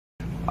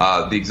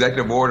The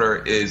executive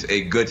order is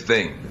a good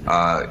thing,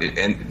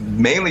 and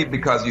mainly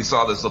because you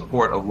saw the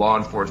support of law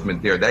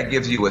enforcement there. That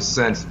gives you a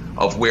sense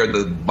of where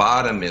the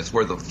bottom is,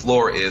 where the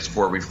floor is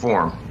for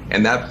reform,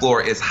 and that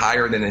floor is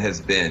higher than it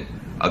has been.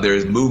 There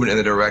is movement in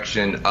the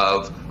direction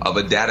of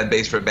a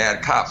database for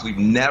bad cops. We've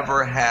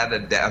never had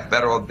a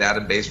federal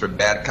database for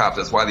bad cops.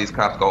 That's why these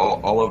cops go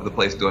all over the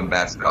place doing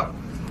bad stuff.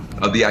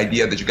 The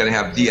idea that you're going to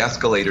have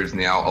de-escalators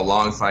now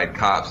alongside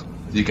cops so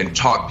you can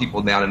talk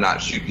people down and not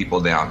shoot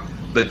people down.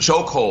 The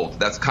chokehold,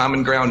 that's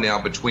common ground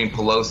now between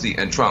Pelosi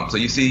and Trump. So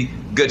you see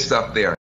good stuff there.